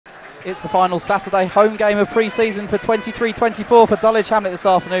It's the final Saturday home game of pre-season for 23-24 for Dulwich Hamlet this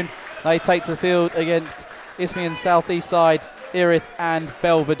afternoon. They take to the field against Isthmian's South East side, Erith and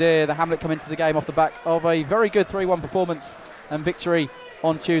Belvedere. The Hamlet come into the game off the back of a very good 3-1 performance and victory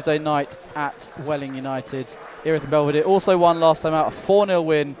on Tuesday night at Welling United. Erith and Belvedere also won last time out, a 4-0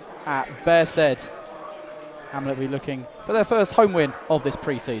 win at Bearstead. Hamlet will be looking for their first home win of this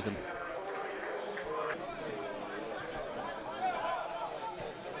pre-season.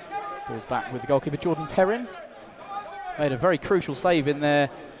 Ball's back with the goalkeeper Jordan Perrin. Made a very crucial save in their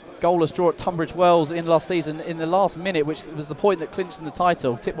goalless draw at Tunbridge Wells in last season in the last minute, which was the point that clinched them the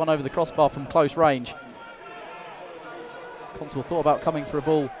title. Tipped one over the crossbar from close range. Constable thought about coming for a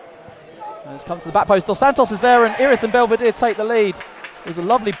ball. And it's come to the back post. Dos Santos is there and Erith and Belvedere take the lead. There's a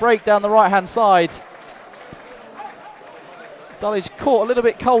lovely break down the right-hand side. Dulwich caught a little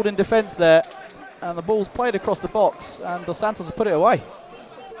bit cold in defence there, and the ball's played across the box, and Dos Santos has put it away.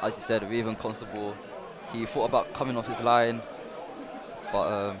 As you said, Raven Constable, he thought about coming off his line,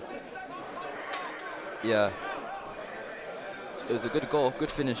 but yeah, it was a good goal, good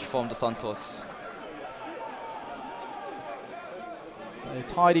finish from Dos Santos. A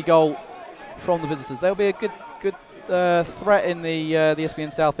tidy goal from the visitors. There'll be a good threat in the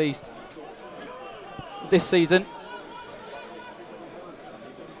SBN South East this season.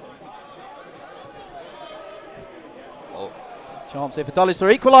 Chance here for Dulwich to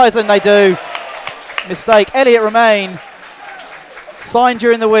equalise, and they do. Mistake. Elliot Romain, signed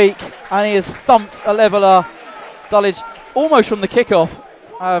during the week, and he has thumped a leveller. Dulwich, almost from the kickoff,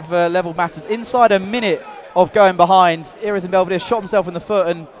 have levelled matters inside a minute of going behind. Erith and Belvedere shot himself in the foot,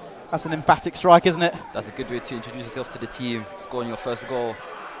 and that's an emphatic strike, isn't it? That's a good way to introduce yourself to the team, scoring your first goal.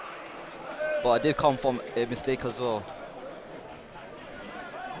 But it did come from a mistake as well.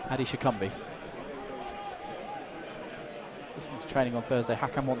 Adi Shikumbi. Listening to training on Thursday,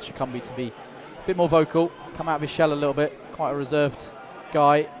 Hakam wants Shikumbi to be a bit more vocal, come out of his shell a little bit. Quite a reserved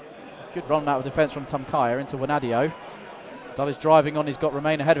guy. It's a good run out of defence from Tumkaya into Wanadio. Dulwich driving on, he's got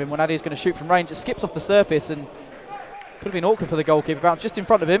Romain ahead of him. Wanadio's going to shoot from range, it skips off the surface and could have been awkward for the goalkeeper. Bounced just in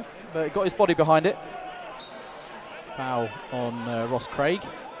front of him, but he got his body behind it. Foul on Ross Craig.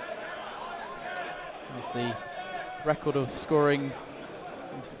 That's the record of scoring.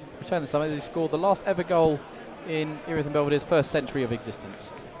 He's returned this summer. He scored the last ever goal in Erith and Belvedere's first century of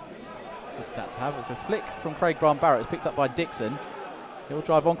existence. Good stat to have. It's a flick from Craig Brown-Barrett. It's picked up by Dixon. He'll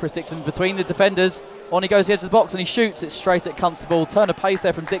drive on Chris Dixon between the defenders. On he goes to the edge of the box and he shoots it straight at Constable. Turn of pace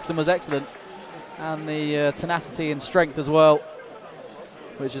there from Dixon was excellent. And the tenacity and strength as well,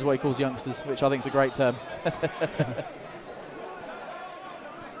 which is what he calls youngsters, which I think is a great term.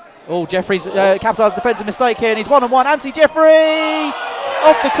 Oh, Jeffrey's capitalised defensive mistake here, and he's one-on-one. Anthony Jeffrey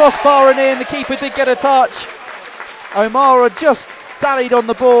off the crossbar and in. The keeper did get a touch. O'Mara just dallied on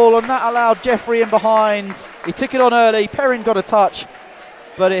the ball, and that allowed Jeffrey in behind. He took it on early. Perrin got a touch,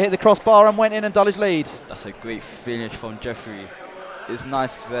 but it hit the crossbar and went in and Dulwich lead. That's a great finish from Jeffrey. It's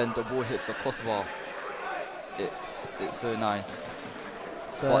nice when the ball hits the crossbar. It's so nice.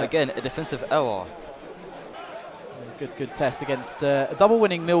 But again, a defensive error. Good test against a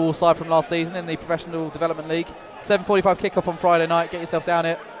double-winning Millwall side from last season in the Professional Development League. 7:45 kickoff on Friday night. Get yourself down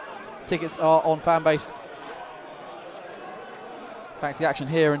here. Tickets are on Fanbase. Back to the action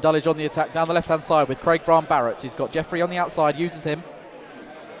here, and Dulwich on the attack down the left-hand side with Craig Brown-Barrett. He's got Jeffrey on the outside, uses him.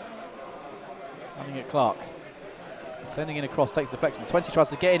 Running at Clark. Sending in across, takes deflection. 20 tries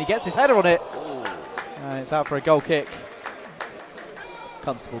to get in, he gets his header on it. Ooh. And it's out for a goal kick.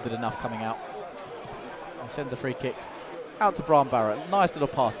 Constable did enough coming out. He sends a free kick out to Brown-Barrett. Nice little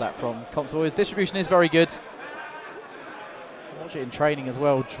pass that from Constable. His distribution is very good. Watch it in training as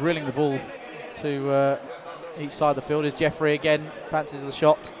well, drilling the ball to each side of the field. Is Jeffrey again, fancies the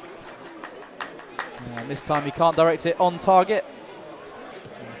shot. And this time he can't direct it on target.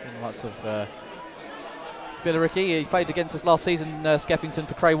 Lots of Billericay. He played against us last season, Skeffington,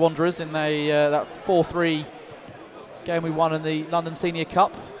 for Cray Wanderers in that 4-3 game we won in the London Senior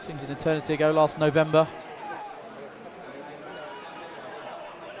Cup. Seems an eternity ago, last November.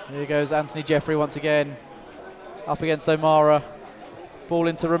 Here goes Anthony Jeffrey once again, up against O'Mara. Ball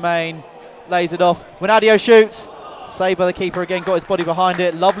into Romain, lays it off. Wanadio shoots, saved by the keeper again, got his body behind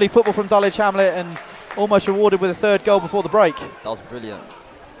it. Lovely football from Dulwich Hamlet and almost rewarded with a third goal before the break. That was brilliant.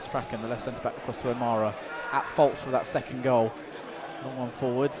 Strachan, the left centre back, across to O'Mara, at fault for that second goal. Long one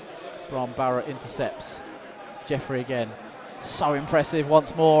forward. Brown-Barrett intercepts. Jeffrey again, so impressive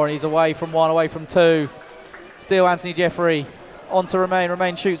once more, and he's away from one, away from two. Still Anthony Jeffrey, on to Romain.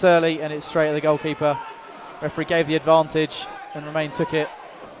 Romain shoots early and it's straight at the goalkeeper. Referee gave the advantage and Romain took it.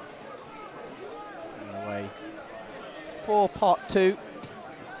 And away for part two.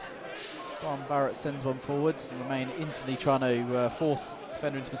 Ron Barrett sends one forwards and Remain instantly trying to force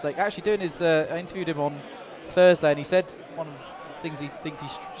defender into mistake. Actually doing his, I interviewed him on Thursday and he said one of the things he thinks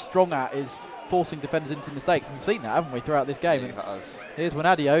he's strong at is forcing defenders into mistakes. And we've seen that, haven't we, throughout this game? Yeah, here's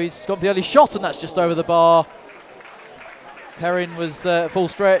Wanadio, he's got the early shot and that's just over the bar. Hernan was full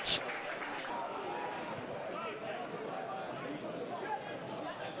stretch.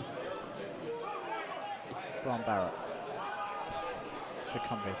 Ron Barrett.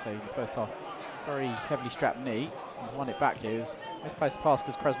 Shikambe, so in the first half, very heavily strapped knee. He's won it back here. It was misplaced pass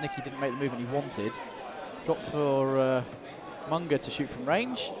because Krasnicki didn't make the movement he wanted. Dropped for Munger to shoot from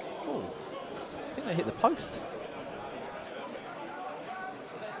range. Ooh, I think they hit the post.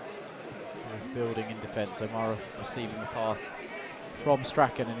 Building in defence, O'Mara receiving the pass from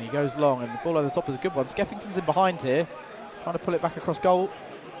Strachan and he goes long and the ball over the top is a good one. Skeffington's in behind here, trying to pull it back across goal.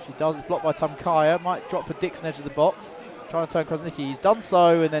 She does, it's blocked by Tamkaya, might drop for Dixon edge of the box. Trying to turn Krasnicki, he's done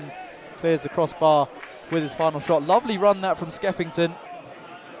so and then clears the crossbar with his final shot. Lovely run that from Skeffington.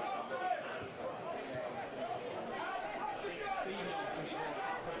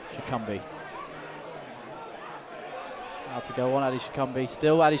 Shikambe. Now to go on, Adi Shikambe.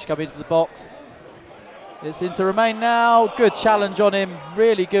 Still Adi Shikambe into the box. It's into Remain now. Good challenge on him.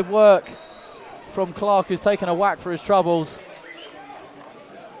 Really good work from Clark, who's taken a whack for his troubles.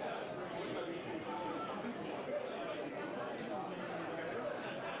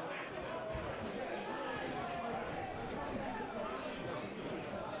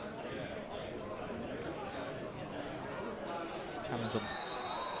 Challenge on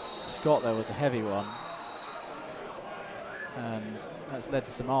Scott there was a heavy one. And that's led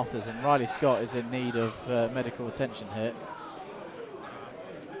to some afters, and Riley Scott is in need of medical attention here.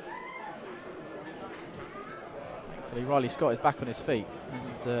 Thankfully, Riley Scott is back on his feet,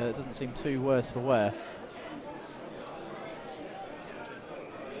 and it doesn't seem too worse for wear.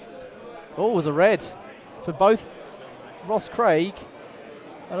 Oh, it was a red for both Ross Craig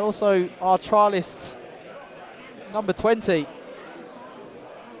and also our trialist, number 20.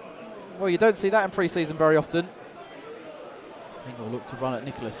 Well, you don't see that in pre-season very often. I think we'll look to run at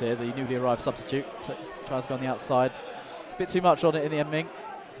Nicholas here, the newly arrived substitute. Tries to go on the outside. A bit too much on it in the end, Ming.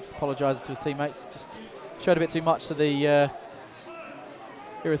 Just apologises to his teammates. Just showed a bit too much to the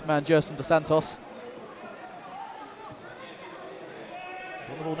Erith man, Gerson dos Santos.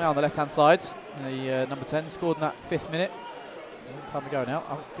 On the ball now on the left-hand side. The number 10 scored in that 5th minute. A long time ago now.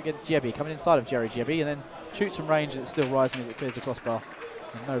 Up against Jebby, coming inside of Jerry Jebby, and then shoots from range, and it's still rising as it clears the crossbar.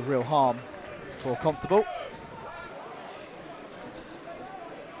 And no real harm for Constable.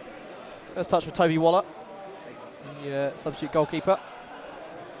 First touch for Toby Waller, the substitute goalkeeper.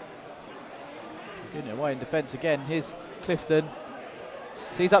 Getting it away in defence again. Here's Clifton.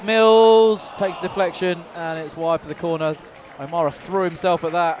 Tees up Mills, takes a deflection, and it's wide for the corner. O'Mara threw himself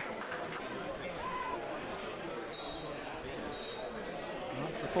at that. And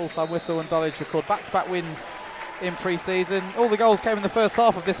that's the full-time whistle, and Dulwich record back-to-back wins in pre-season. All the goals came in the first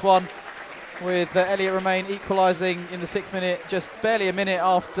half of this one, with Elliot Remain equalising in the 6th minute, just barely a minute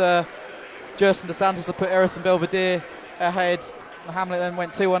after Gerson dos Santos had put Erith Belvedere ahead. Hamlet then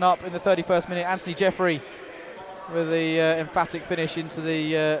went 2-1 up in the 31st minute. Anthony Jeffrey with the emphatic finish into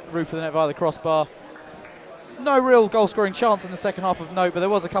the roof of the net via the crossbar. No real goal-scoring chance in the second half of note, but there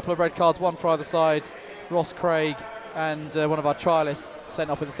was a couple of red cards, one for either side. Ross Craig and one of our trialists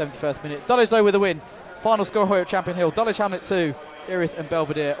sent off in the 71st minute. Dulwich though with a win. Final score here at Champion Hill. Dulwich Hamlet 2, Erith and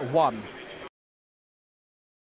Belvedere 1.